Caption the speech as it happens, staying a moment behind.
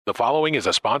The following is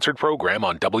a sponsored program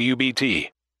on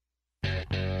WBT.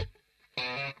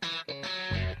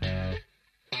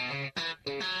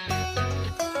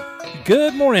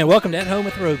 Good morning and welcome to At Home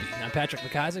with Roby. I'm Patrick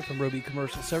McIsaac from Roby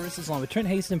Commercial Services along with Trent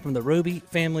Haston from the Roby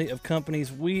family of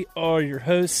companies. We are your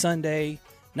hosts Sunday,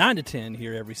 9 to 10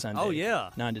 here every Sunday. Oh, yeah.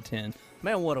 9 to 10.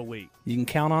 Man, what a week. You can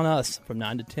count on us from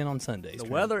 9 to 10 on Sundays. The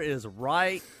weather is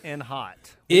right and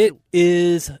hot. It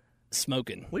is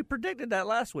smoking. We predicted that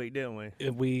last week, didn't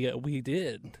we? We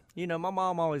did. You know, my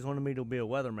mom always wanted me to be a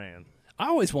weatherman. I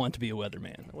always want to be a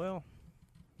weatherman. Well,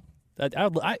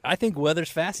 I think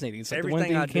weather's fascinating. It's like the one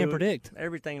thing you can't predict.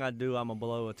 Everything I do, I'm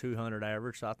below a 200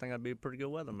 average, so I think I'd be a pretty good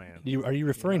weatherman. Are you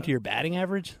referring to your batting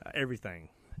average? Everything.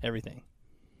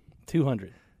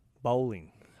 200.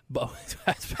 Bowling.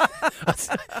 That's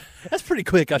pretty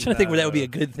quick. I was trying to think where that would be a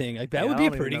good thing. Like that would be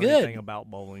pretty good. Anything about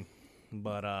bowling,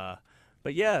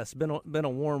 but yeah, it's been a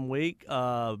warm week.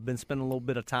 Been spending a little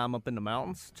bit of time up in the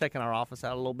mountains, checking our office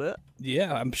out a little bit.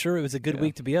 Yeah, I'm sure it was a good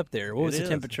week to be up there. What was the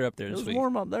temperature up there this week? It was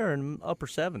warm up there in upper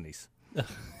 70s.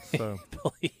 So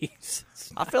please,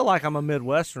 I feel like I'm a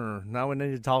Midwesterner. Now we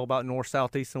need to talk about north,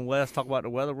 south, east, and west. Talk about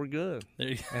the weather. We're good.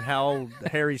 And how old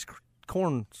Harry's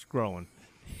corn's growing.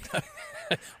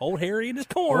 Old Harry and his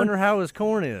corn. I wonder how his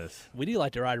corn is. We do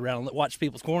like to ride around and watch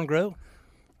people's corn grow.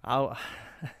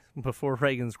 Before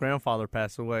Reagan's grandfather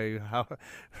passed away,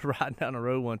 riding down the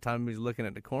road one time, he was looking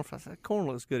at the corn. I said, corn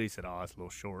looks good. He said, oh, it's a little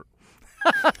short.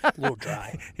 A little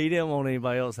dry. He didn't want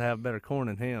anybody else to have better corn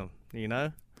than him, you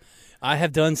know? I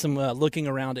have done some looking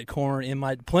around at corn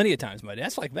plenty of times.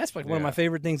 That's like one of my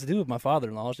favorite things to do with my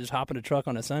father-in-law is just hop in a truck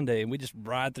on a Sunday and we just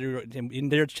ride through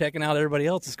and they're checking out everybody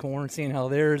else's corn, seeing how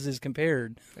theirs is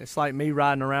compared. It's like me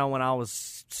riding around when I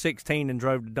was 16 and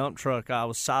drove the dump truck. I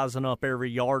was sizing up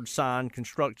every yard sign,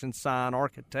 construction sign,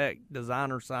 architect,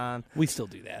 designer sign. We still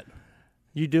do that.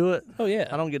 You do it? Oh, yeah.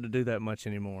 I don't get to do that much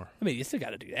anymore. I mean, you still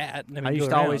got to do that. I used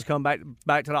to always come back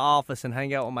to the office and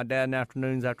hang out with my dad in the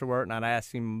afternoons after work, and I'd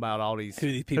ask him about all these. Who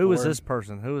these people Who was were. this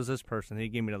person? Who was this person?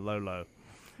 He'd give me the low.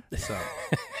 So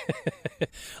a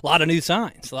lot of new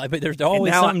signs. But there's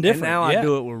always something different. And now I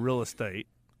do it with real estate.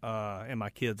 And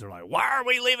my kids are like, why are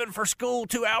we leaving for school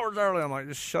 2 hours early? I'm like,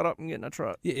 just shut up and get in the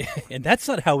truck. Yeah, and that's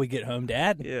not how we get home,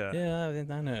 Dad. Yeah. Yeah,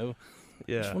 I know.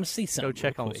 Yeah. Just want to see something. Go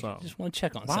check on something. Just want to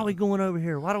check on something. Why are we going over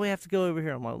here? Why do we have to go over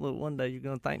here? I'm like, look, one day you're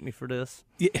going to thank me for this.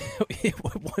 Yeah.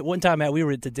 One time we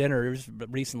were at the dinner. It was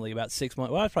recently, about 6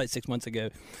 months. Well, it was probably 6 months ago.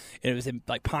 And it was in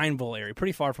like Pineville area,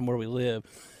 pretty far from where we live.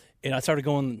 And I started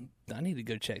going, I need to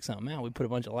go check something out. We put a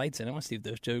bunch of lights in. I want to see if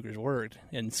those jokers worked.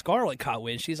 And Scarlett caught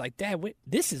wind. She's like, Dad,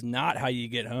 this is not how you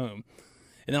get home.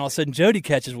 And then all of a sudden, Jody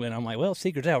catches wind. I'm like, well,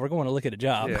 secret's out. We're going to look at a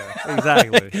job. Yeah,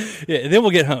 exactly. Yeah, and then we'll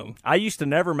get home. I used to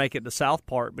never make it to South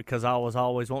Park because I was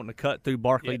always wanting to cut through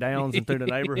Barkley Downs and through the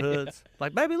neighborhoods. Yeah.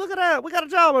 Like, baby, look at that. We got a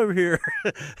job over here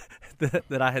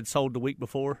that I had sold the week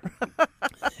before.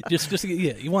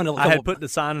 You want to. I had put the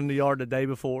sign in the yard the day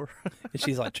before. And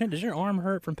she's like, Trent, does your arm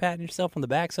hurt from patting yourself on the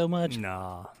back so much?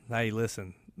 Nah. Hey,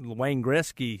 listen, Wayne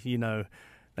Gretzky, you know,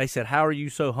 they said, how are you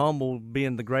so humble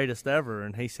being the greatest ever?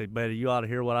 And he said, buddy, you ought to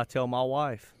hear what I tell my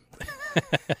wife.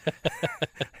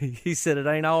 He said, it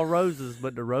ain't all roses,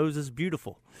 but the rose is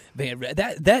beautiful. Man,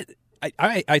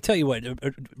 I tell you what,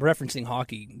 referencing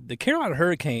hockey, the Carolina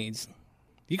Hurricanes,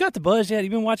 you got the buzz yet? You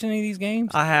been watching any of these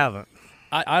games? I haven't.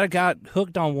 I got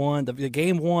hooked on one, the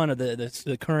game one of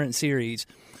the current series.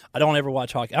 I don't ever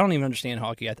watch hockey. I don't even understand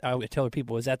hockey. I would tell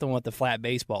people, is that the one with the flat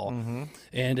baseball? Mm-hmm.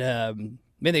 And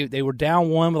man, they were down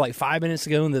one with like 5 minutes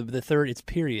to go in the third. It's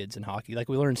periods in hockey. Like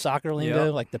we learned soccer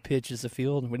lingo, like the pitch is the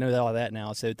field. We know all of that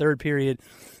now. So third period,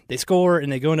 they score and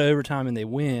they go into overtime and they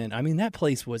win. I mean, that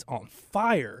place was on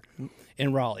fire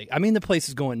in Raleigh. I mean, the place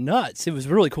is going nuts. It was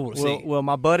really cool to see. Well,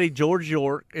 my buddy George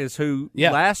York is who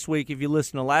last week, if you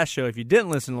listen to last show, if you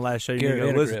didn't listen to last show, you need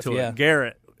to go listen to it.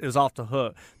 Garrett is off the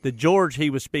hook. The George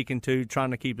he was speaking to, trying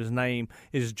to keep his name,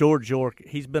 is George York.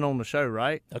 He's been on the show,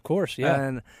 right? Of course, yeah.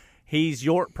 And he's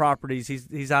York Properties.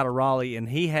 He's out of Raleigh, and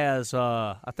he has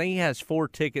I think he has 4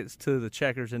 tickets to the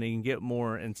Checkers, and he can get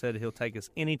more. And said he'll take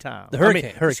us anytime. The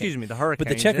Hurricane. Excuse me, the Hurricane.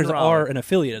 But the Checkers are an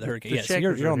affiliate of the Hurricane. Yes,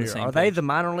 you're on the same. Are they the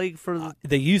minor league for?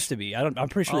 They used to be. I'm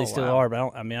pretty sure they still are.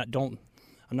 But I'm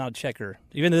not a checker.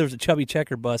 Even though there was a chubby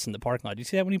checker bus in the parking lot. Did you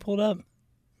see that when he pulled up?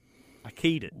 I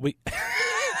keyed it.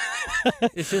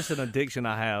 It's just an addiction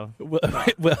I have.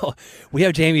 Well, we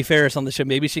have Jami Farris on the show.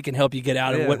 Maybe she can help you get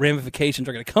out of what ramifications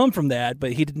are going to come from that.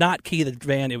 But he did not key the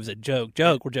van. It was a joke.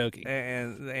 We're joking.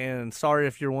 And sorry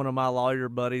if you're one of my lawyer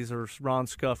buddies or Ron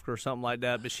Scuffker or something like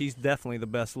that, but she's definitely the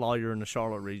best lawyer in the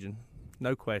Charlotte region.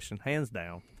 No question. Hands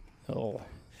down. Oh.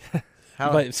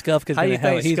 But Skufka's how gonna you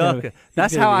think Skufka?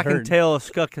 That's how I can tell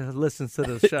if Skufka listens to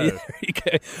the show.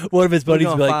 One of his buddies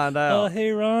will be like, find out. "Oh,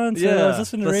 hey Ron, so I was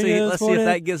listening to radio Let's see if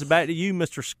that gets back to you,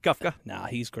 Mr. Skufka." Nah,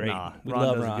 he's great. We Ron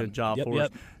love does Ron. a good job for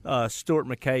us. Stuart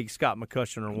McKay, Scott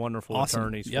McCutcheon are wonderful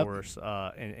attorneys for us,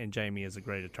 and Jamie is a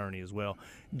great attorney as well.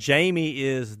 Jamie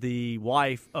is the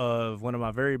wife of one of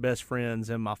my very best friends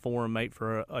and my forum mate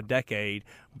for a decade,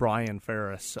 Brian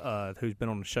Farris, who's been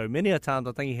on the show many a times.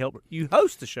 I think he helped you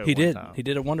host the show. He did. Time. He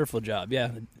did a wonderful job.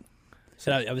 Yeah.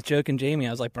 So I was joking, Jamie.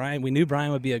 I was like, Brian. We knew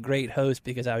Brian would be a great host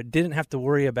because I didn't have to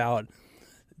worry about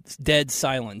dead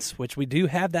silence, which we do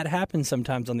have that happen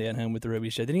sometimes on the At Home with the Roby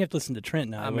show. Then you have to listen to Trent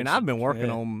now. I mean, I've been working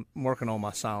on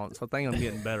my silence. I think I'm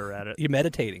getting better at it. You're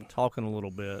meditating, talking a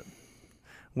little bit.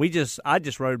 I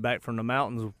just rode back from the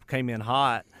mountains, came in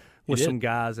hot with some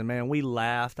guys, and man, we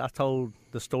laughed. I told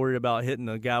the story about hitting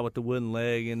a guy with the wooden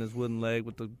leg in his wooden leg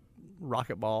with the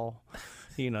rocket ball.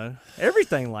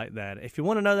 Everything like that. If you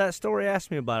want to know that story, ask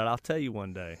me about it. I'll tell you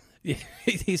one day.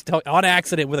 He's on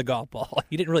accident with a golf ball.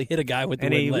 He didn't really hit a guy with the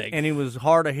wooden leg. And he was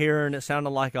hard of hearing. It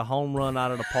sounded like a home run out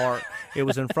of the park. It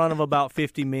was in front of about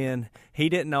 50 men. He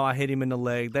didn't know I hit him in the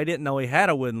leg. They didn't know he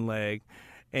had a wooden leg.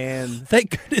 And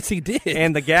thank goodness he did.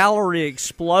 And the gallery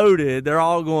exploded. They're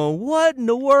all going, "What in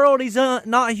the world? He's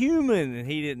not human." And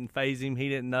he didn't faze him. He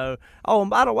didn't know. Oh, and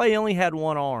by the way, he only had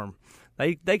one arm.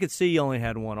 They could see he only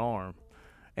had one arm.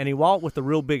 And he walked with a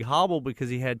real big hobble because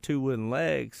he had two wooden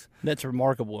legs. That's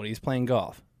remarkable. And he's playing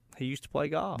golf. He used to play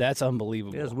golf. That's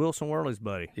unbelievable. Yeah, it's Wilson Worley's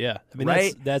buddy. Yeah. I mean,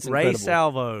 that's incredible. Ray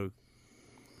Salvo.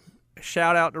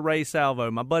 Shout out to Ray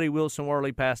Salvo. My buddy Wilson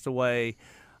Worley passed away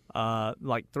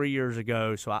like 3 years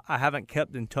ago, so I haven't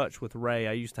kept in touch with Ray.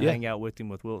 I used to hang out with him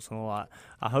with Wilson a lot.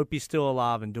 I hope he's still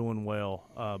alive and doing well,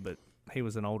 but he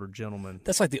was an older gentleman.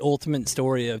 That's like the ultimate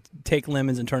story of take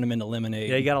lemons and turn them into lemonade.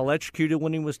 Yeah, he got electrocuted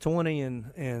when he was 20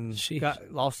 and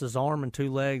lost his arm and two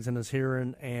legs and his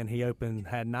hearing, and he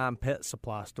had 9 pet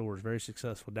supply stores, very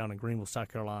successful down in Greenville,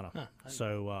 South Carolina.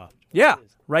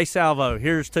 Ray Salvo,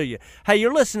 here's to you. Hey,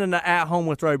 you're listening to At Home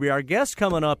with Roby. Our guest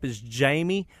coming up is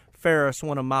Jami Farris,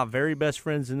 one of my very best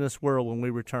friends in this world, when we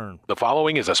return. The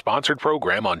following is a sponsored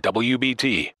program on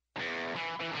WBT.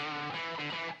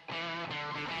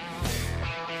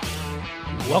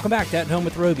 Welcome back to At Home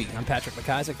with Roby. I'm Patrick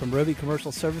McIsaac from Roby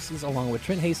Commercial Services, along with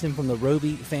Trent Haston from the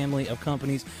Roby family of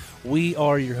companies. We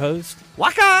are your hosts.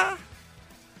 Waka!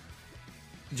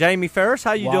 Jami Farris,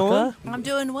 how you doing? I'm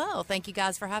doing well. Thank you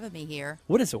guys for having me here.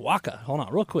 What is a waka? Hold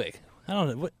on, real quick. I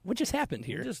don't know. What just happened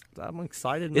here? I'm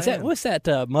excited, man. What's that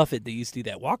Muffet that used to do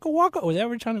that? Waka Waka? Or was that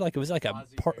what you're trying to, it was like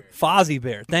Fozzie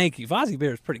Bear. Thank you. Fozzie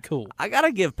Bear is pretty cool. I got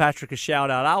to give Patrick a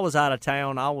shout-out. I was out of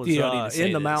town. I was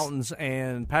in the mountains,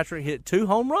 and Patrick hit 2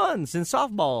 home runs in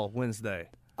softball Wednesday.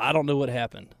 I don't know what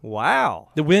happened. Wow.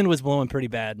 The wind was blowing pretty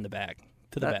bad in the back.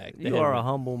 Bag. You are a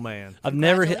humble man. I've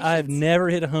never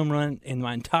hit a home run in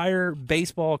my entire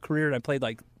baseball career, and I played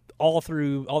all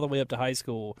the way up to high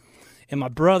school. And my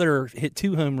brother hit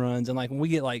 2 home runs, and when we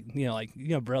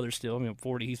get brother still,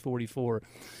 40, he's 44.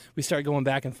 We start going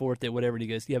back and forth at whatever. And he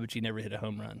goes, "Yeah, but you never hit a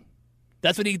home run."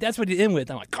 That's what he ended with.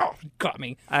 I'm like, "Oh, you got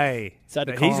me." Hey, so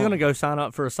he's going to go sign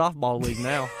up for a softball league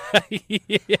now.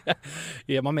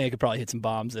 Yeah, my man could probably hit some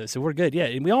bombs though, so we're good. Yeah,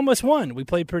 and we almost won. We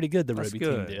played pretty good. The Roby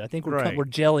team did. I think we're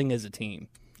gelling as a team.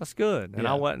 That's good. And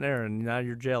I wasn't there, and now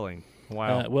you're gelling.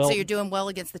 Wow. So you're doing well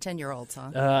against the 10-year-olds,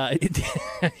 huh?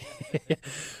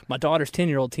 My daughter's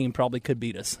 10-year-old team probably could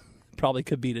beat us.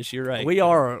 You're right. We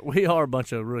are a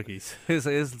bunch of rookies.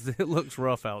 It looks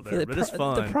rough out there, but it's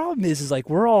fun. The problem is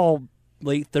we're all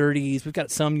late 30s. We've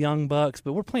got some young bucks,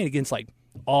 but we're playing against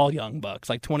all young bucks,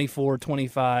 24,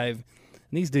 25. And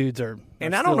these dudes are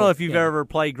and I don't know if you've ever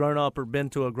played grown-up or been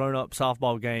to a grown-up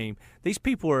softball game. These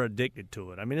people are addicted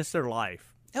to it. I mean, it's their life.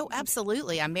 Oh,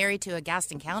 absolutely. I'm married to a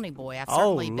Gaston County boy. I've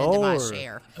certainly been to my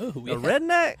share. Oh, a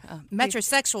redneck?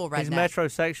 Metrosexual redneck. He's a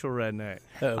metrosexual redneck.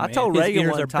 Oh, I told Reagan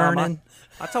one time.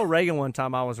 I told Reagan one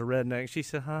time I was a redneck. She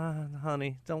said,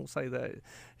 honey, don't say that.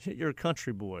 You're a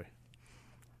country boy.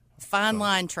 Fine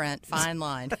line, Trent. Fine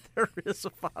line. There is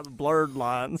blurred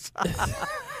lines.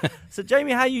 So,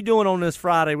 Jami, how you doing on this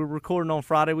Friday? We're recording on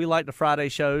Friday. We like the Friday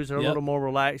shows. They're a little more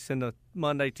relaxed than the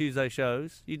Monday, Tuesday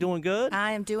shows. You doing good?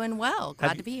 I am doing well.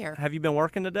 Glad to be here. Have you been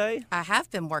working today? I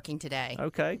have been working today.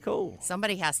 Okay, cool.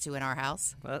 Somebody has to in our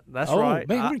house. That's right.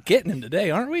 Man, we're getting him today,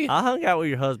 aren't we? I hung out with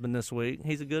your husband this week.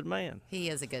 He's a good man. He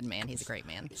is a good man. He's a great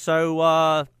man.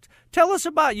 So, tell us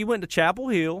about you went to Chapel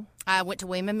Hill. I went to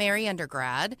William and Mary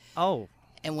undergrad. Oh.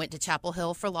 And went to Chapel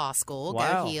Hill for law school.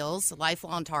 Wow. Go Heels.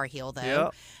 Lifelong Tar Heel, though.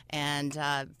 Yep. And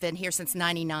been here since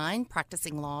 '99,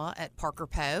 practicing law at Parker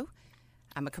Poe.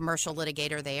 I'm a commercial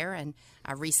litigator there, and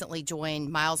I recently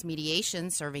joined Miles Mediation,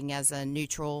 serving as a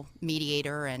neutral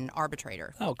mediator and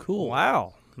arbitrator. Oh, cool.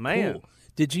 Wow, man. Cool.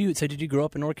 Did you grow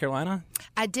up in North Carolina?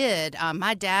 I did.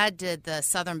 My dad did the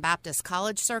Southern Baptist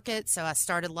College circuit, so I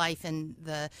started life in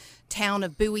the town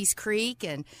of Bowie's Creek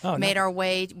and made our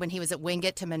way when he was at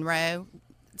Wingate to Monroe.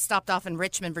 Stopped off in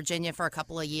Richmond, Virginia for a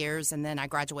couple of years, and then I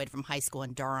graduated from high school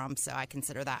in Durham, so I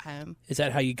consider that home. Is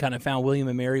that how you kind of found William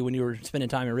and Mary when you were spending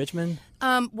time in Richmond?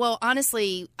 Well,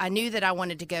 honestly, I knew that I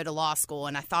wanted to go to law school,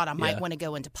 and I thought I might want to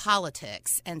go into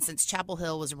politics. And since Chapel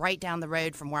Hill was right down the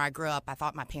road from where I grew up, I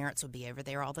thought my parents would be over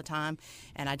there all the time.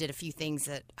 And I did a few things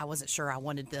that I wasn't sure I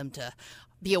wanted them to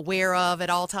be aware of at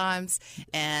all times.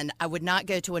 And I would not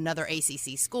go to another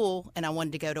ACC school, and I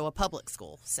wanted to go to a public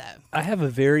school. So I have a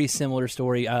very similar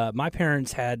story. My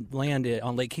parents had land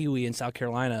on Lake Kiwi in South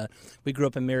Carolina. We grew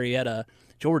up in Marietta,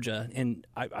 Georgia, and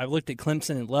I looked at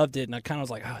Clemson and loved it, and I kind of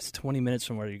was like, it's 20 minutes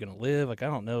from where you're going to live. Like, I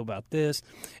don't know about this.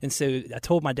 And so I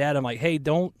told my dad, I'm like, hey,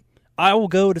 I will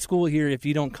go to school here if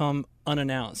you don't come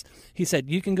unannounced. He said,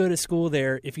 you can go to school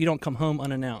there if you don't come home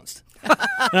unannounced.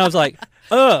 And I was like,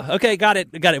 okay, got it.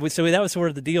 So that was sort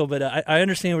of the deal, but I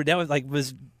understand where that was like,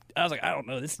 I was like, I don't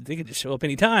know, they could just show up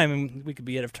anytime, and we could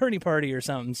be at a fraternity party or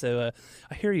something, so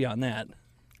I hear you on that.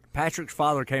 Patrick's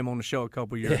father came on the show a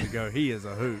couple years ago. He is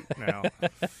a hoot now.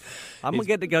 I'm going to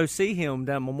get to go see him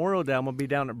down Memorial Day. I'm going to be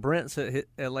down at Brent's at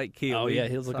Lake Kiwi. Oh, yeah,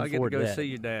 he was looking forward to that. I get to go see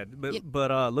your dad.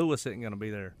 But Lewis isn't going to be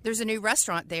there. There's a new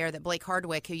restaurant there that Blake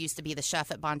Hardwick, who used to be the chef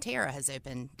at Bonterra, has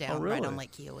opened down right on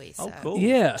Lake Kiwi. So cool.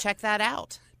 Yeah. Check that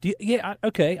out.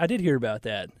 Okay, I did hear about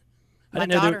that. My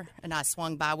daughter and I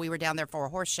swung by. We were down there for a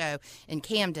horse show in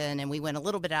Camden, and we went a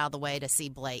little bit out of the way to see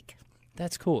Blake.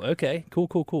 That's cool. Okay,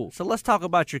 cool. So let's talk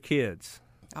about your kids.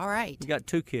 All right. You got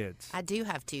 2 kids. I do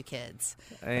have 2 kids.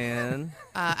 And?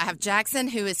 I have Jackson,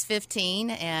 who is 15,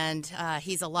 and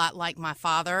he's a lot like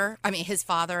his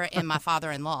father and my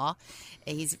father-in-law.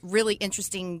 He's a really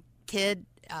interesting kid.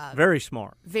 Very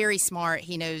smart. Very smart.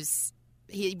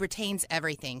 He retains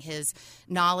everything. His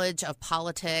knowledge of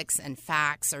politics and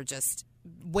facts are just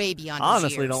way beyond his years.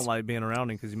 Honestly, don't like being around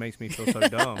him because he makes me feel so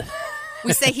dumb.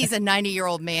 We say he's a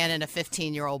 90-year-old man in a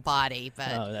 15-year-old body,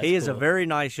 but he is a very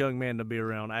nice young man to be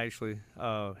around, actually.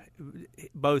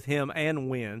 Both him and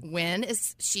Wynn.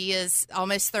 She is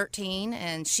almost 13,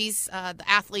 and she's the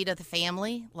athlete of the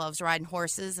family, loves riding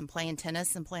horses and playing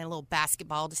tennis and playing a little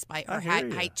basketball despite her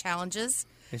height challenges.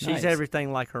 And she's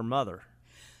everything like her mother.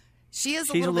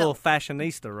 She's a little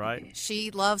fashionista, right?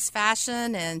 She loves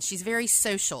fashion, and she's very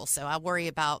social, so I worry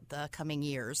about the coming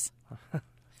years.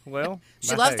 Well,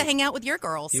 she loves to hang out with your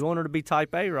girls. You want her to be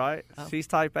type A, right? Oh. She's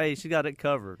type A. She got it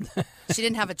covered. She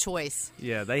didn't have a choice.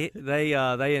 Yeah,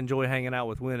 they enjoy hanging out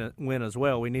with Wynn as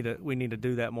well. We need to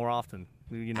do that more often.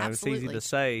 Absolutely. It's easy to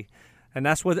say, and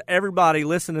that's what everybody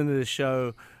listening to this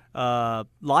show.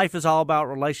 Life is all about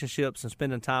relationships and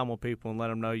spending time with people and let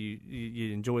them know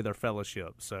you enjoy their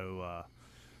fellowship. So.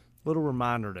 Little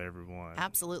reminder to everyone.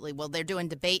 Absolutely. Well, they're doing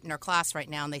debate in her class right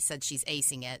now, and they said she's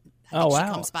acing it. I think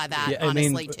she comes by that,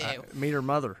 honestly, too. Meet her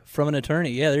mother. From an attorney.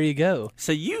 Yeah, there you go.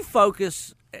 So you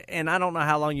focus, and I don't know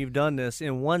how long you've done this,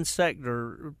 in one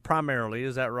sector primarily.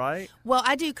 Is that right? Well,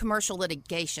 I do commercial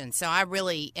litigation, so I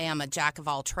really am a jack of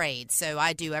all trades. So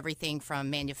I do everything from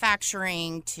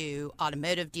manufacturing to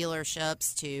automotive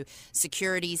dealerships to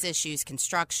securities issues,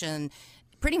 construction,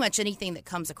 pretty much anything that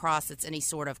comes across that's any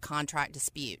sort of contract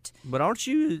dispute. But aren't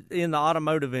you in the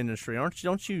automotive industry?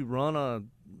 Don't you run a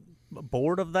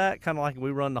board of that, kind of like we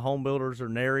run the Home Builders or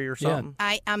NARI or something?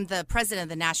 Yeah. I'm the president of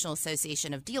the National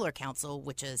Association of Dealer Counsel,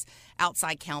 which is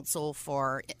outside counsel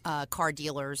for car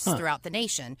dealers throughout the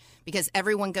nation, because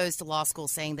everyone goes to law school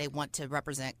saying they want to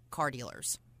represent car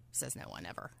dealers. Says no one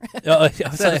ever.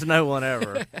 Says no one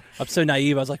ever. I'm so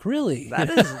naive. I was like, really?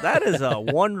 That is a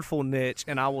wonderful niche.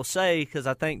 And I will say, because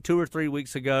I think 2 or 3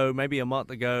 weeks ago, maybe a month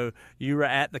ago, you were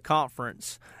at the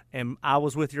conference, and I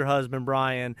was with your husband,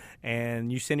 Brian, and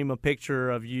you sent him a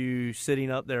picture of you sitting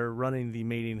up there running the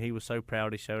meeting. He was so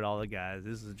proud. He showed all the guys,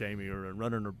 this is Jami, we're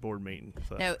running a board meeting.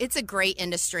 So. No, it's a great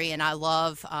industry, and I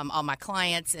love all my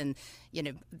clients. And,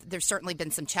 there's certainly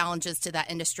been some challenges to that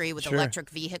industry with electric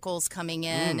vehicles coming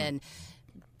in and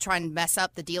trying to mess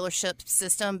up the dealership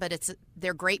system. But it's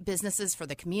they're great businesses for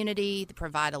the community. They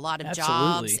provide a lot of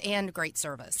Absolutely. jobs and great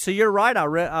service. So you're right.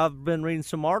 I've been reading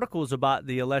some articles about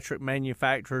the electric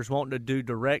manufacturers wanting to do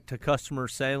direct to customer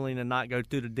selling and not go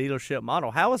through the dealership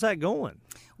model. How is that going?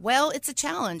 Well, it's a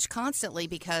challenge constantly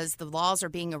because the laws are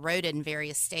being eroded in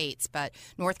various states. But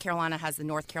North Carolina has the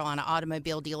North Carolina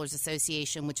Automobile Dealers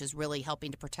Association, which is really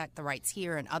helping to protect the rights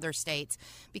here in other states,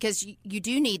 because you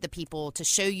do need the people to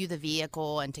show you the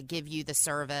vehicle and to give you the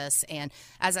service. And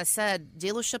as I said,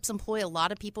 dealerships employ a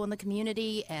lot of people in the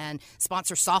community and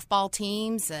sponsor softball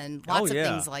teams and lots of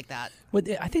things like that. Well,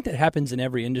 I think that happens in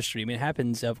every industry. I mean, it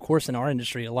happens, of course, in our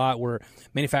industry a lot where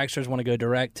manufacturers want to go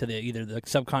direct to either the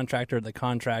subcontractor or the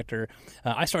contractor.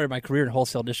 I started my career in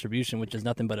wholesale distribution, which is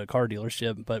nothing but a car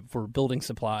dealership, but for building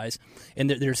supplies. And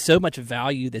there's so much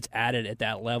value that's added at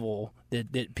that level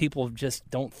that people just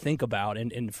don't think about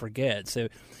and forget. So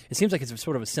it seems like it's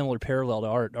sort of a similar parallel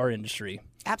to our industry.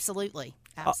 Absolutely.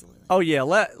 Absolutely. Oh yeah,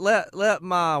 let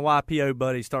my YPO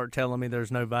buddy start telling me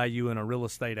there's no value in a real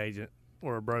estate agent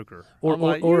or a broker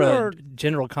or a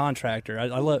general contractor. I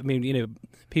love. I mean,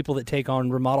 people that take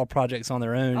on remodel projects on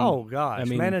their own. Oh gosh,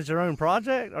 manage their own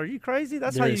project? Are you crazy?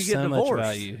 That's how you get so divorced. Much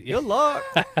value. Yeah. Good luck.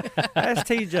 That's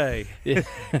TJ. Yeah.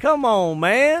 Come on,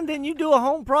 man. Didn't you do a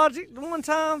home project one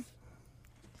time?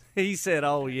 He said,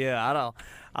 "Oh yeah,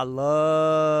 I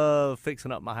love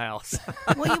fixing up my house."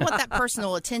 Well, you want that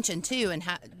personal attention, too, and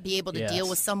be able to deal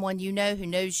with someone who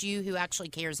knows you, who actually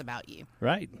cares about you.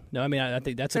 Right. No, I mean, I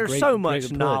think that's There's so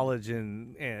much knowledge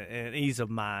and ease of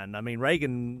mind. I mean,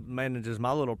 Reagan manages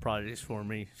my little projects for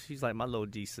me. She's like my little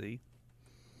GC.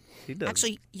 She does.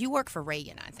 Actually, you work for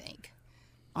Reagan, I think.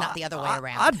 Not the other way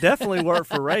around. I definitely work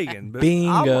for Reagan. But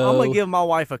Bingo. I'm going to give my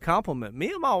wife a compliment.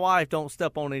 Me and my wife don't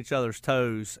step on each other's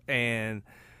toes, and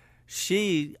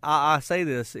I say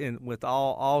this with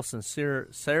all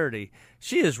sincerity,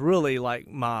 she is really like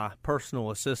my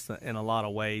personal assistant in a lot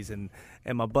of ways. And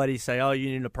my buddies say, "Oh,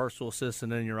 you need a personal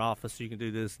assistant in your office so you can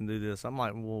do this and do this." I'm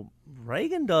like, well,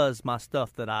 Reagan does my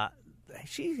stuff that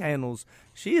she handles.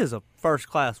 She is a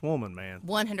first-class woman, man.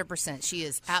 100%. She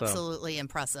is absolutely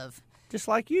impressive. Just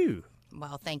like you.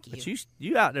 Well, thank you. But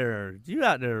you out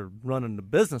there running the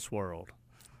business world.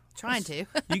 Trying to.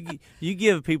 you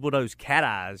give people those cat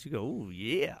eyes. You go, "Ooh,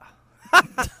 yeah." I'm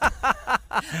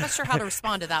not sure how to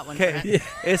respond to that one. Okay.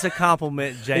 It's a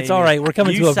compliment, Jamie. It's all right. We're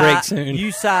coming to a break soon.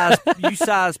 You size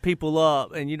people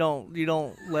up, and you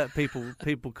don't let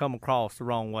people come across the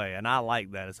wrong way. And I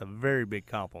like that. It's a very big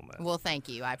compliment. Well, thank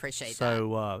you. I appreciate that.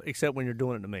 So, except when you're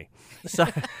doing it to me.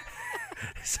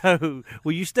 So,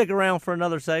 will you stick around for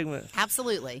another segment?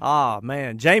 Absolutely.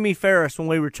 Man. Jami Farris, when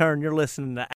we return, you're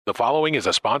listening to... The following is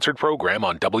a sponsored program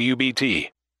on WBT.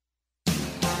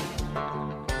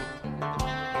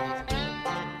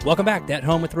 Welcome back to At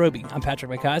Home with Roby. I'm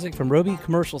Patrick McIsaac from Roby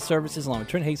Commercial Services, along with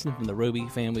Trent Hastings from the Roby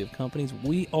family of companies.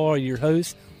 We are your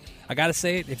hosts. I got to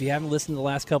say it, if you haven't listened to the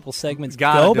last couple segments,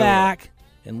 go back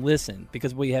and listen,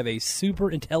 because we have a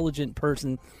super intelligent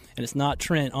person, and it's not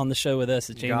Trent on the show with us.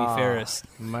 It's Jami Farris.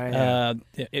 Man.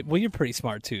 Well, you're pretty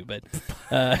smart too, but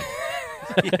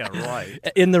yeah, right.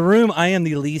 In the room, I am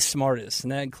the least smartest,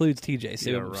 and that includes TJ.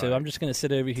 So, right. So I'm just going to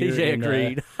sit over here. TJ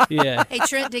agreed. Yeah. Hey,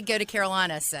 Trent did go to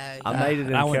Carolina, so I made it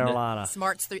in Carolina.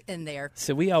 Smart's in there.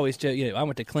 So we always joke. I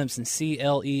went to Clemson,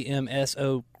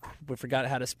 CLEMSO. We forgot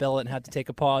how to spell it and had to take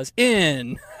a pause.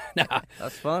 Nah.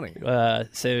 That's funny.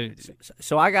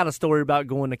 So I got a story about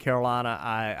going to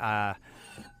Carolina.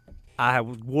 I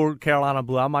wore Carolina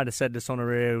blue. I might have said this on the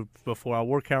radio before. I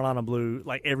wore Carolina blue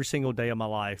like every single day of my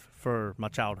life for my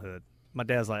childhood. My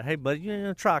dad's like, "Hey, buddy, you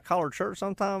gonna try a collared shirt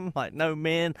sometime?" I'm like, "No,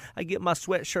 man. I get my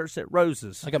sweatshirts at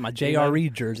Rose's." I got my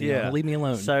JRE jersey. Yeah, leave me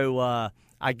alone. So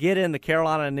I get into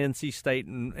Carolina and NC State,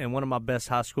 and one of my best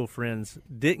high school friends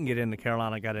didn't get into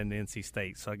Carolina, got into NC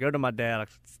State. So I go to my dad,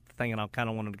 thinking I kind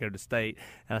of wanted to go to State,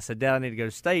 and I said, "Dad, I need to go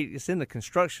to State. It's in the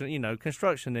construction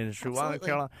industry. Why in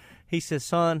Carolina?" He said,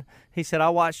 "Son," he said, "I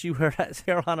watched you wear that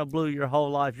Carolina blue your whole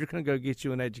life. You're going to go get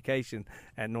you an education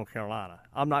at North Carolina.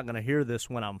 I'm not going to hear this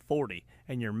when I'm 40,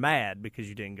 and you're mad because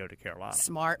you didn't go to Carolina."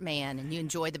 Smart man, and you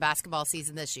enjoyed the basketball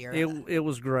season this year. It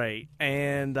was great,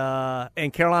 and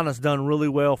Carolina's done really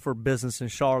well for business in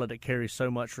Charlotte. It carries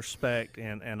so much respect,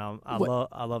 and I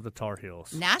love the Tar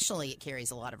Heels. Nationally, it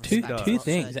carries a lot of respect. Two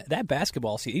things. That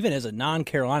basketball season, even as a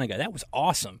non-Carolina guy, that was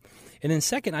awesome. And then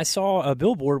second, I saw a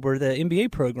billboard where the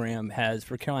NBA program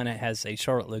for Carolina has a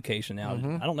Charlotte location now.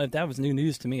 Mm-hmm. I don't know if that was new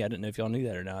news to me. I didn't know if y'all knew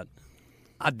that or not.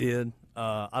 I did.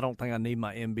 I don't think I need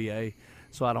my MBA,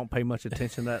 so I don't pay much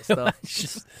attention to that stuff.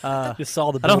 just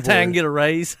saw the billboard. I don't think I can get a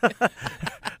raise.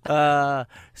 So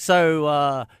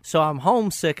I'm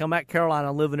homesick. I'm at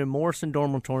Carolina, living in Morrison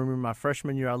Dormitory room. My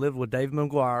freshman year, I lived with Dave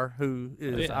McGuire, who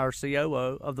is our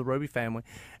COO of the Roby family.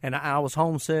 And I was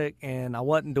homesick, and I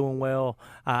wasn't doing well.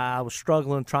 I was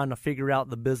struggling, trying to figure out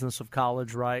the business of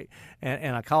college, right?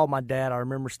 And I called my dad. I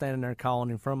remember standing there calling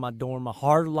him from my dorm, a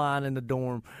hard line in the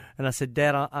dorm. And I said,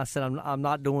 Dad, I'm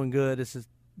not doing good. This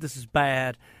is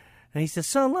bad. And he said,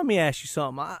 son, let me ask you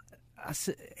something. I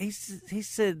said, he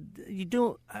said,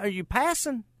 are you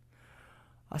passing?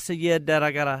 I said, yeah, Dad,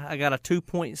 I got a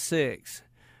 2.6.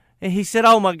 And he said,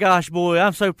 oh my gosh, boy,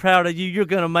 I'm so proud of you. You're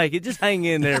going to make it. Just hang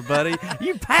in there, buddy.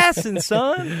 You passing,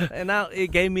 son. And it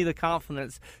gave me the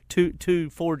confidence to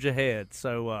forge ahead.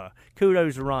 So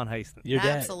kudos to Ron Hastings. Your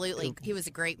dad, absolutely. He was a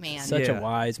great man. Such a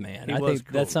wise man. I think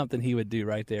that's something he would do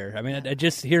right there. I mean,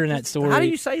 just hearing that story. How do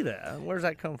you say that? Where does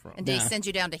that come from? And they send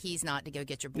you down to He's Not to go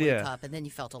get your blue cup, and then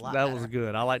you felt a lot better. That was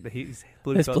good. I like the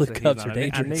blue cups. Blue cups are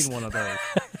dangerous. I need one of those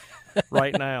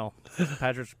right now.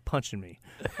 Patrick's punching me.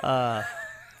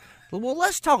 Well,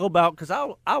 let's talk about, because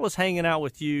I was hanging out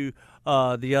with you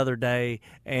the other day,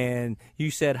 and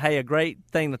you said, hey, a great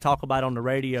thing to talk about on the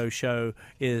radio show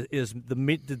is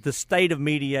the state of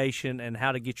mediation and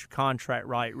how to get your contract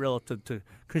right relative to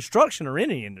construction or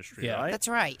any industry, right? That's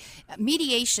right.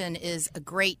 Mediation is a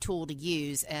great tool to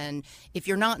use, and if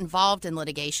you're not involved in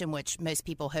litigation, which most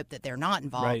people hope that they're not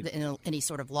involved in any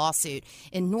sort of lawsuit,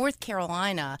 in North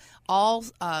Carolina, all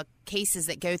cases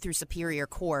that go through Superior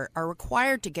Court are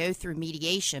required to go through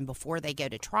mediation before they go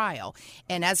to trial.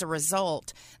 And as a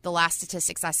result, the last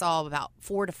statistics I saw, about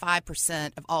 4 to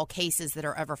 5% of all cases that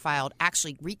are ever filed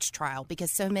actually reach trial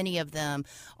because so many of them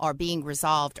are being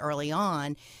resolved early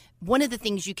on. One of the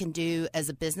things you can do as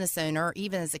a business owner,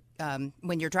 even as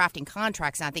when you're drafting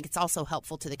contracts, and I think it's also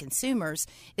helpful to the consumers,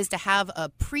 is to have a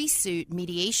pre-suit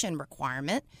mediation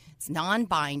requirement. It's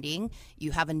non-binding.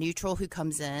 You have a neutral who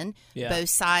comes in. Yeah. Both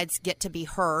sides get to be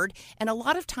heard. And a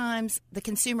lot of times the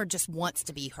consumer just wants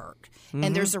to be heard. Mm-hmm.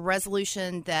 And there's a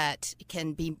resolution that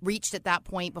can be reached at that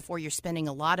point before you're spending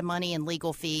a lot of money in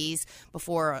legal fees,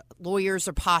 before lawyers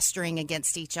are posturing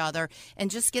against each other,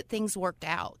 and just get things worked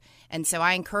out. And so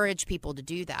I encourage people to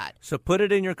do that. So put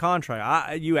it in your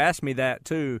contract. You asked me that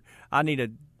too. I need to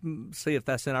see if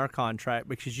that's in our contract,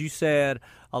 because you said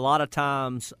a lot of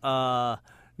times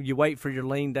you wait for your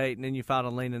lien date and then you file a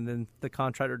lien, and then the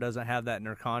contractor doesn't have that in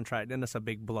their contract. Then it's a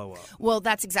big blow up. Well,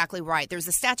 that's exactly right. There's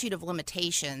a statute of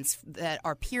limitations that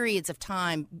are periods of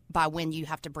time by when you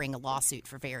have to bring a lawsuit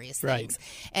for various things.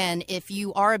 And if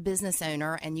you are a business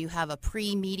owner and you have a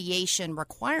pre-mediation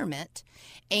requirement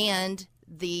and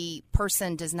the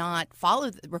person does not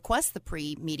request the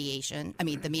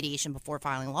the mediation before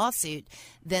filing a lawsuit,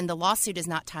 then the lawsuit is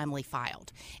not timely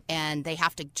filed. And they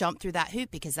have to jump through that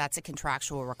hoop because that's a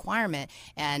contractual requirement.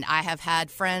 And I have had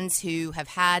friends who have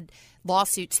had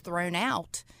lawsuits thrown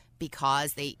out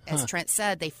because they, as Trent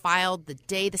said, they filed the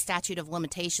day the statute of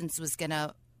limitations was going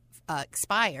to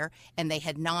expire, and they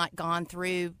had not gone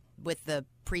through with the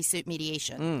pre-suit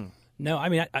mediation. No, I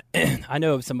mean, I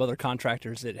know of some other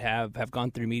contractors that have gone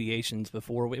through mediations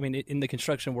before. I mean, in the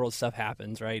construction world, stuff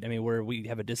happens, right? I mean, where we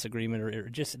have a disagreement, or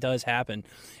it just does happen.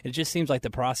 It just seems like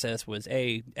the process was,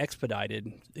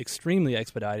 expedited, extremely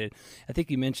expedited. I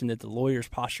think you mentioned that the lawyers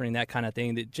posturing, that kind of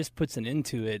thing, that just puts an end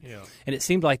to it. Yeah. And it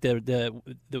seemed like the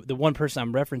one person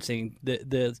I'm referencing,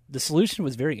 the solution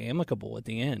was very amicable at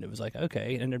the end. It was like,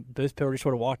 okay, and both parties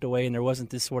sort of walked away, and there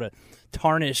wasn't this sort of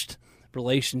tarnished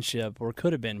relationship, or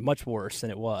could have been much worse than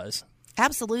it was.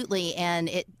 Absolutely, and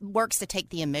it works to take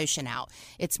the emotion out.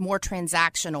 It's more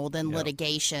transactional than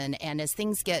litigation, and as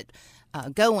things get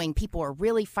going, people are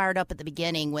really fired up at the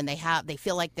beginning when they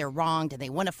feel like they're wronged and they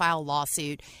want to file a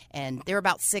lawsuit, and they're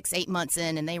about 6-8 months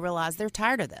in and they realize they're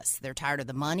tired of this. They're tired of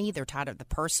the money, they're tired of the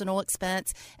personal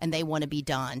expense, and they want to be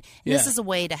done. Yeah. This is a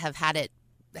way to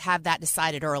have that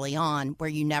decided early on, where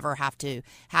you never have to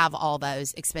have all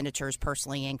those expenditures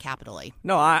personally and capitally.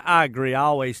 No, I agree. I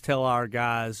always tell our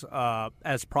guys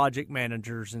as project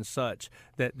managers and such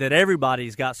that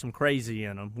everybody's got some crazy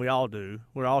in them. We all do.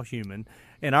 We're all human.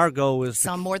 And our goal is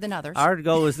some more than others. Our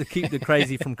goal is to keep the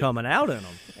crazy from coming out in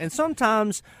them. And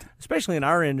sometimes, especially in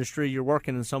our industry, you're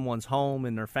working in someone's home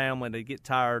and their family. They get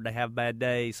tired. They have bad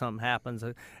days. Something happens.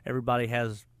 Everybody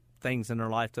has things in their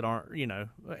life that aren't,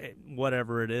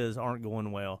 whatever it is, aren't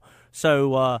going well.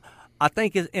 So I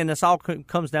think, and this all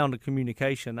comes down to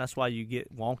communication. That's why you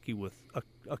get wonky with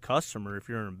a customer if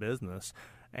you're in business.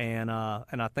 And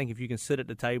I think if you can sit at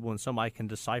the table and somebody can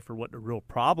decipher what the real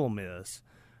problem is,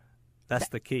 that's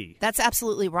the key. That's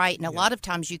absolutely right. And a lot of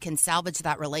times you can salvage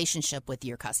that relationship with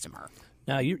your customer.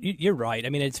 No, you're right. I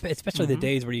mean, especially the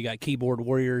days where you got keyboard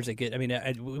warriors that get. I mean,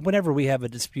 whenever we have a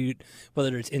dispute,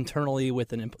 whether it's internally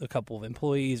with a couple of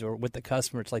employees or with the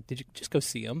customer, it's like, did you just go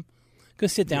see them? Go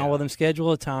sit down with them,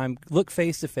 schedule a time, look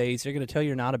face to face. They're going to tell you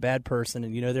you're not a bad person,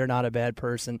 and you know they're not a bad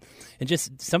person. And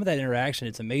just some of that interaction,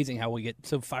 it's amazing how we get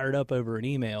so fired up over an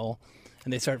email.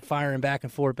 And they start firing back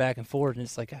and forth, and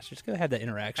it's like, gosh, just go have that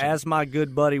interaction. As my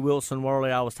good buddy Wilson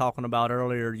Worley I was talking about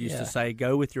earlier used to say,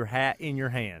 go with your hat in your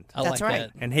hand. That's right.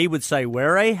 That. And he would say,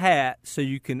 wear a hat so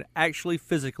you can actually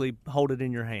physically hold it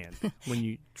in your hand when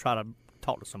you try to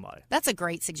talk to somebody. That's a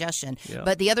great suggestion. Yeah.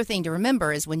 But the other thing to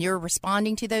remember is when you're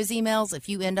responding to those emails, if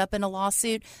you end up in a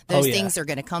lawsuit, those things are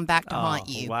going to come back to haunt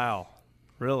you. Wow.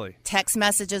 Really? Text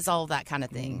messages, all of that kind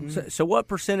of thing. Mm-hmm. So what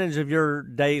percentage of your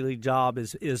daily job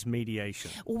is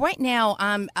mediation? Well, right now,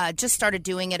 I'm just started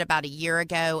doing it about a year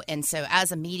ago. And so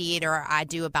as a mediator, I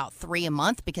do about 3 a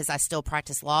month because I still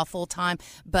practice law full time.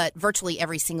 But virtually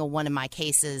every single one of my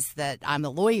cases that I'm a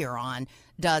lawyer on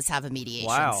does have a mediation.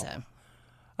 Wow. So.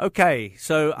 Okay,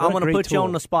 so I'm going to put you tool.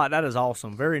 on the spot. That is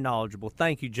awesome. Very knowledgeable.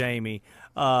 Thank you, Jamie.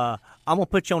 I'm going to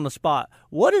put you on the spot.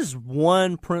 What is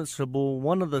one principle,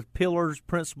 one of the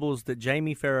principles that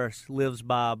Jami Farris lives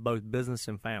by, both business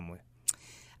and family?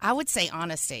 I would say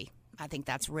honesty. I think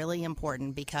that's really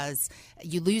important because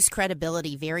you lose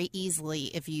credibility very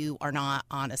easily if you are not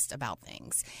honest about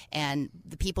things. And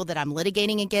the people that I'm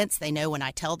litigating against, they know when I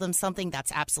tell them something,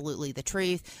 that's absolutely the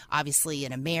truth. Obviously,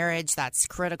 in a marriage, that's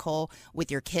critical.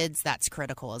 With your kids, that's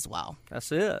critical as well.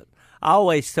 That's it. I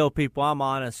always tell people I'm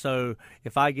honest, so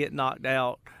if I get knocked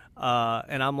out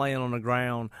and I'm laying on the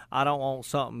ground, I don't want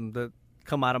something that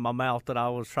come out of my mouth that I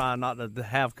was trying not to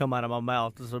have come out of my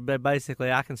mouth. So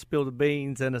basically, I can spill the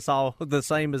beans and it's all the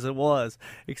same as it was,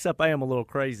 except I am a little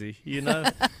crazy, you know?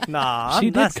 Nah, she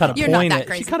did kind of point at.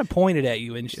 crazy. She kind of pointed at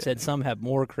you and she said some have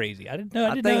more crazy. I didn't know.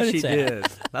 I think she did.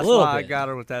 That's why I got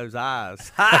her with those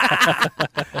eyes.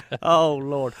 Oh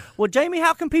Lord. Well, Jamie,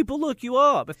 how can people look you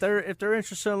up if they're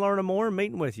interested in learning more and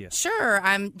meeting with you? Sure.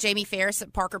 I'm Jami Farris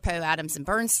at Parker, Poe, Adams, and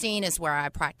Bernstein is where I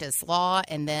practice law,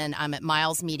 and then I'm at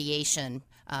Miles Mediation.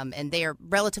 And they are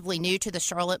relatively new to the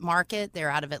Charlotte market. They're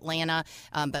out of Atlanta,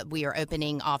 but we are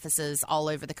opening offices all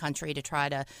over the country to try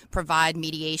to provide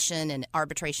mediation and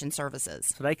arbitration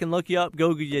services. So they can look you up.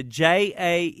 Go to Jami.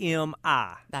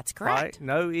 That's correct. Right?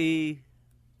 No E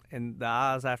and the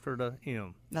I's after the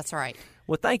M. That's right.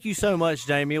 Well, thank you so much,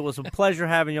 Jamie. It was a pleasure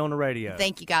having you on the radio.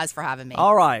 Thank you guys for having me.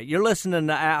 All right. You're listening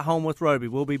to At Home with Roby.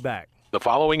 We'll be back. The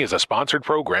following is a sponsored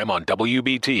program on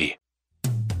WBT.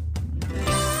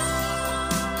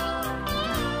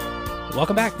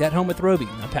 Welcome back to At Home with Roby.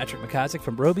 I'm Patrick McIsaac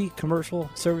from Roby Commercial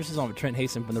Services. I'm with Trent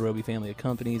Haston from the Roby family of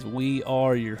companies. We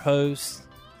are your hosts.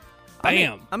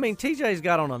 Bam! I mean TJ's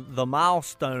got on the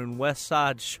Milestone West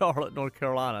Side, Charlotte, North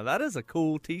Carolina. That is a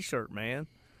cool T-shirt, man.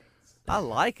 I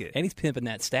like it. And he's pimping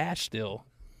that stash still.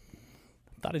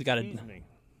 Thought he's got a...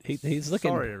 He's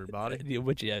looking. Sorry, everybody.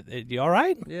 You all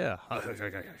right? Yeah.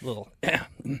 Little.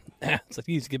 It's like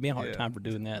you used to give me a hard time for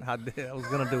doing that. I was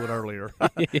going to do it earlier.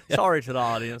 Sorry to the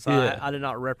audience. Yeah. I did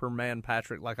not reprimand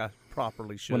Patrick like I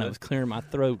properly should. When I was clearing my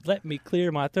throat, let me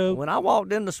clear my throat. When I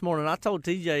walked in this morning, I told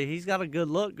TJ he's got a good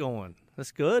look going.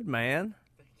 That's good, man.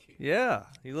 Thank you. Yeah,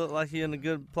 you look like you're in a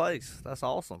good place. That's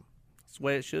awesome. That's the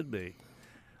way it should be.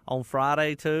 On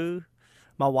Friday too,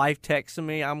 my wife texted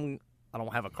me. I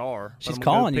don't have a car. She's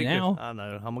calling you now. I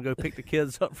know. I'm going to go pick the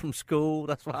kids up from school.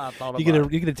 That's why I thought about it.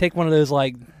 You going to take one of those,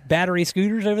 like, battery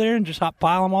scooters over there and just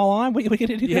pile them all on? What are you going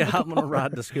to do? Yeah, I'm going to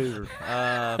ride the scooter.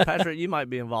 Patrick, you might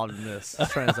be involved in this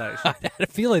transaction. I had a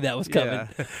feeling that was coming.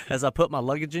 Yeah. As I put my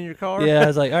luggage in your car? Yeah, I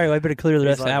was like, all right, well, I better clear the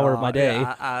rest of the hour of my day.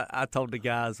 Yeah, I told the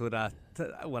guys when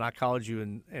I called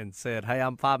you and said, hey,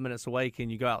 I'm 5 minutes away. Can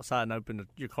you go outside and open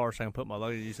your car so I can put my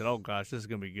luggage? You said, oh, gosh, this is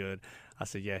going to be good. I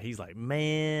said, yeah. He's like,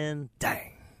 man,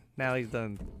 dang. Now he's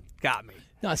done got me.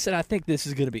 No, I said, I think this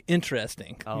is going to be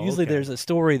interesting. Oh, Usually okay. there's a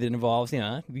story that involves,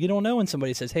 you don't know when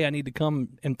somebody says, hey, I need to come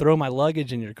and throw my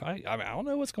luggage in your car. I mean, I don't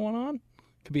know what's going on.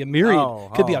 Could be a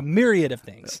myriad. Could be a myriad of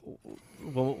things.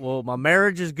 Well, my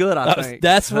marriage is good, I think.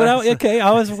 That's what I'm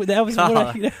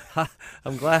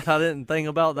glad I didn't think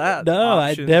about that. No,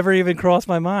 option. I never even crossed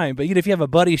my mind. But if you have a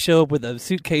buddy show up with a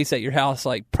suitcase at your house,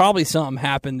 like probably something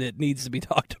happened that needs to be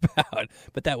talked about.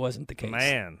 But that wasn't the case.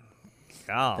 Man.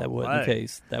 God, that wasn't the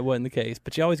case. That wasn't the case.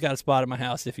 But you always got a spot at my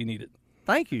house if you need it.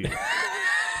 Thank you.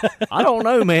 I don't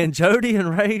know, man. Jody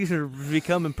and Ray are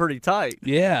becoming pretty tight.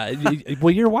 Yeah.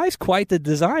 Well, your wife's quite the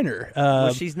designer.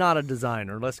 Well, she's not a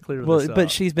designer. Let's clear this up.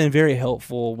 But she's been very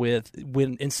helpful with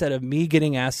when instead of me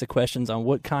getting asked the questions on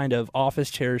what kind of office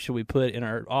chair should we put in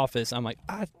our office, I'm like,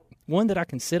 one that I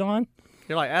can sit on.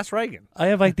 You're like, ask Reagan. I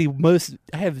have I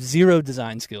have zero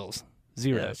design skills.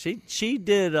 Zero. Yeah, she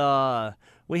did.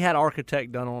 We had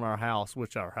architect done on our house,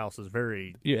 which our house is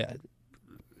very. Yeah.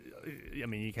 I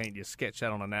mean, you can't just sketch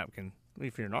that on a napkin.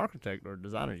 If you're an architect or a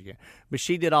designer, you can. But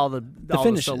she did all the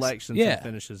selections and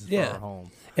finishes for our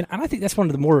home. And I think that's one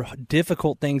of the more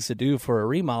difficult things to do for a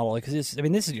remodel, because this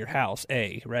is your house,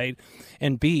 A, right?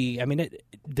 And B, I mean,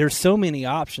 there's so many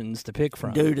options to pick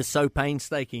from. Dude, it's so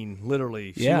painstaking,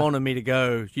 literally. She wanted me to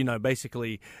go,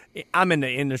 basically, I'm in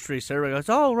the industry, so everybody goes,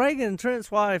 oh, Reagan,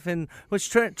 Trent's wife, and which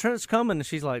Trent's coming. And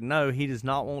she's like, no, he does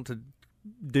not want to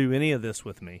do any of this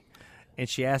with me. And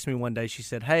she asked me one day, she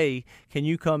said, hey, can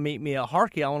you come meet me at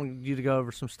Harkey? I want you to go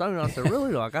over some stone. And I said,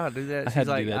 really? I got to do that? I had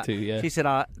to do that too, yeah. She said,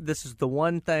 this is the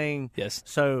one thing. Yes.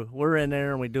 So we're in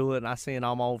there and we do it, and I see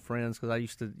all my old friends, because I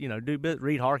used to,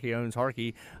 Reed Harkey owns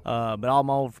Harkey, but all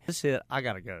my old friends said, I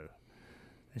got to go.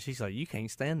 And she's like, you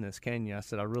can't stand this, can you? I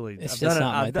said, I've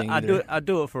done it. I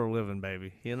do it for a living,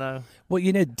 baby, Well,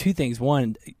 two ththings.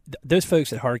 One, those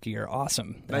folks at Harkey are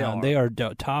awesome. They are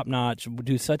top-notch,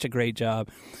 do such a great job.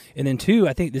 And then two,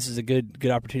 I think this is a good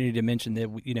opportunity to mention that,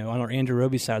 on our Andrew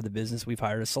Roby side of the business, we've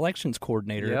hired a selections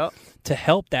coordinator to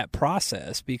help that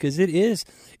process, because it's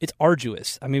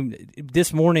arduous. I mean,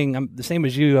 this morning, I'm the same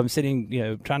as you. I'm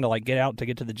sitting, trying to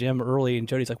get to the gym early, and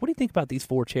Jody's like, what do you think about these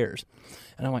 4 chairs?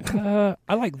 And I'm like,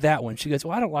 I like that one. She goes,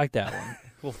 well, I don't like that one.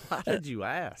 Well, why did you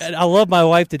ask? And I love my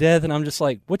wife to death, and I'm just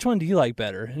like, which one do you like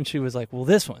better? And she was like, well,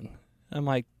 this one. I'm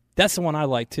like, that's the one I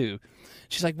like too.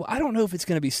 She's like, well, I don't know if it's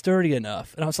going to be sturdy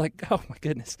enough. And I was like, oh my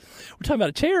goodness, we're talking about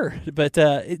a chair. But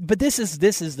this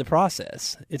is the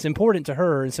process. It's important to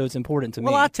her, and so it's important to me.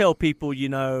 Well, I tell people,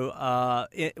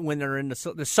 when they're in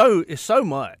it's so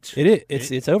much.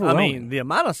 It's overwhelming. I mean, the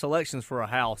amount of selections for a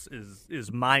house is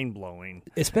mind blowing,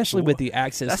 especially with the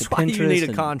access to Pinterest. That's why you need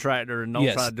a contractor, and don't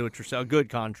try to do it yourself. A good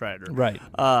contractor, right?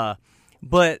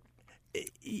 But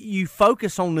you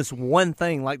focus on this one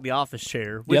thing, like the office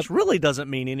chair, which really doesn't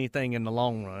mean anything in the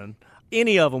long run.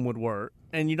 Any of them would work,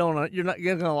 and you're not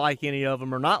going to like any of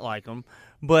them or not like them,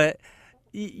 but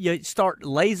you start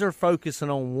laser focusing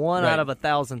on one out of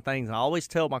 1,000 things. And I always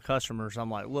tell my customers, I'm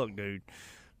like, look, dude,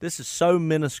 this is so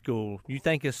minuscule. You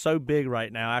think it's so big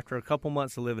right now. After a couple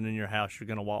months of living in your house, you're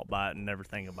going to walk by it and never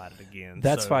think about it again.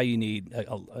 That's why you need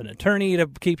an attorney to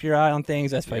keep your eye on things.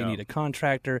 That's why you need a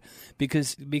contractor,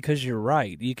 because you're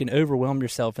right. You can overwhelm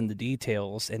yourself in the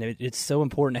details, and it's so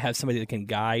important to have somebody that can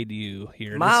guide you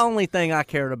here. My only thing I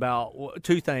cared about,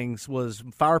 2 things, was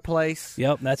fireplace.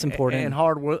 Yep, that's important. And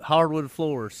hardwood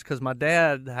floors, because my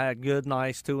dad had good,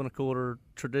 nice 2 1/4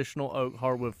 traditional oak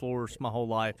hardwood floors my whole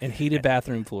life, and heated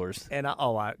bathroom floors. And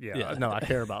I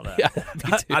care about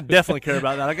that. I definitely care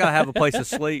about that. I gotta have a place to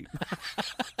sleep.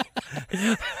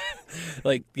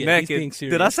 Naked.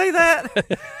 Did I say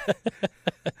that?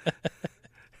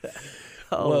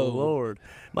 Oh Lord,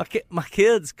 my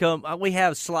kids come. We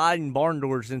have sliding barn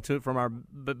doors into it from our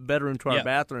bedroom to our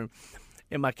bathroom,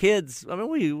 and my kids. I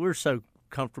mean, we're so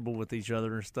comfortable with each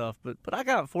other and stuff, but I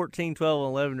got 14,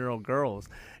 12, and 11-year-old girls,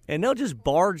 and they'll just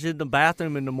barge in the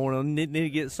bathroom in the morning, need to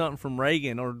get something from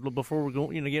Reagan, or before we're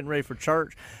going, getting ready for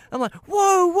church. I'm like,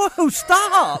 whoa,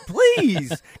 stop,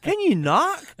 please, can you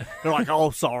knock? They're like,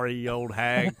 oh, sorry, you old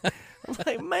hag. I'm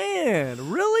like,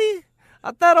 man, really?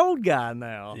 I'm that old guy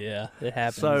now. Yeah, it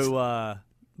happens. So,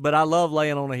 but I love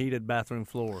laying on a heated bathroom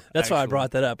floor. That's why I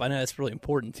brought that up. I know it's really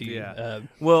important to you. Yeah.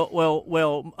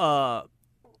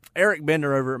 Eric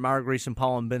Bender over at Meyer Grease and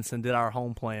Paul and Benson did our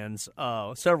home plans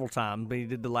several times. He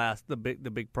did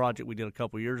the big project we did a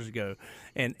couple years ago,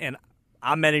 and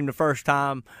I met him the first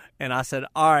time, and I said,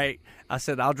 all right,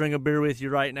 I'll drink a beer with you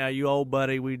right now, you old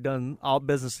buddy. We've done all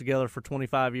business together for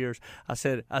 25 years. I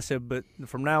said, but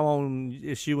from now on,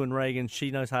 it's you and Reagan.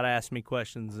 She knows how to ask me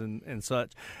questions and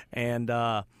such,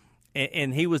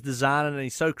 and he was designing, and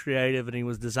he's so creative, and he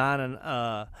was designing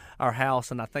our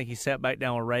house, and I think he sat back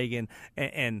down with Reagan,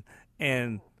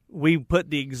 and we put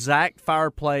the exact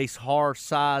fireplace, hearth,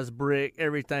 size, brick,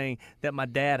 everything that my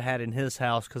dad had in his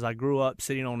house, because I grew up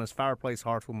sitting on his fireplace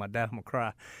hearth with my dad. I'm going to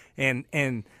cry.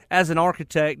 And as an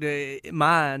architect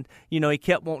mind, he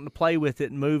kept wanting to play with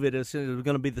it and move it as it was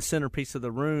going to be the centerpiece of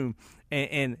the room.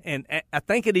 And I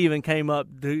think it even came up,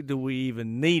 do we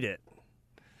even need it?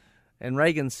 And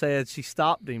Reagan said, she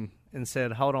stopped him and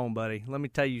said, hold on, buddy, let me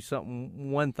tell you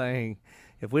one thing.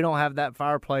 If we don't have that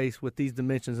fireplace with these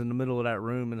dimensions in the middle of that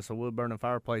room, and it's a wood-burning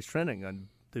fireplace, Trent ain't going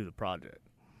to do the project.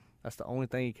 That's the only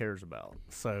thing he cares about.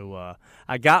 So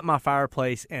I got my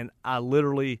fireplace, and I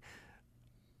literally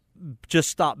just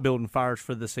stopped building fires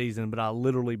for the season, but I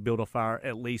literally build a fire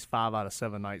at least 5 out of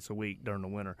 7 nights a week during the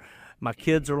winter. My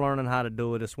kids are learning how to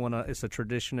do it. It's a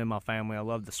tradition in my family. I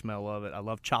love the smell of it. I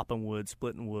love chopping wood,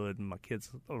 splitting wood, and my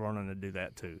kids are learning to do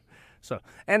that too. So,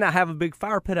 and I have a big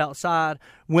fire pit outside.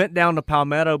 Went down to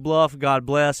Palmetto Bluff. God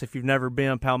bless. If you've never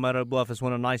been, Palmetto Bluff is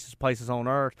one of the nicest places on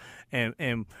earth.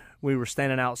 And we were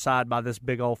standing outside by this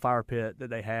big old fire pit that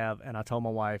they have, and I told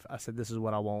my wife, I said, this is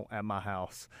what I want at my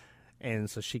house. And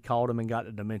so she called them and got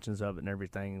the dimensions of it and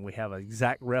everything, and we have an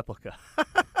exact replica.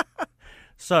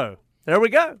 So, there we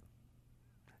go.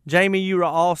 Jamie, you were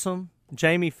awesome.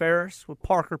 Jami Farris with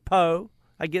Parker Poe.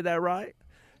 I get that right?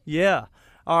 Yeah.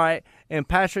 All right. And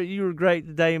Patrick, you were great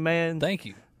today, man. Thank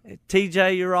you.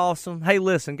 TJ, you're awesome. Hey,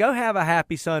 listen, go have a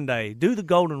happy Sunday. Do the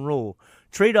golden rule.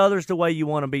 Treat others the way you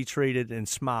want to be treated and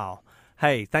smile.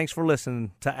 Hey, thanks for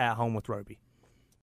listening to At Home with Roby.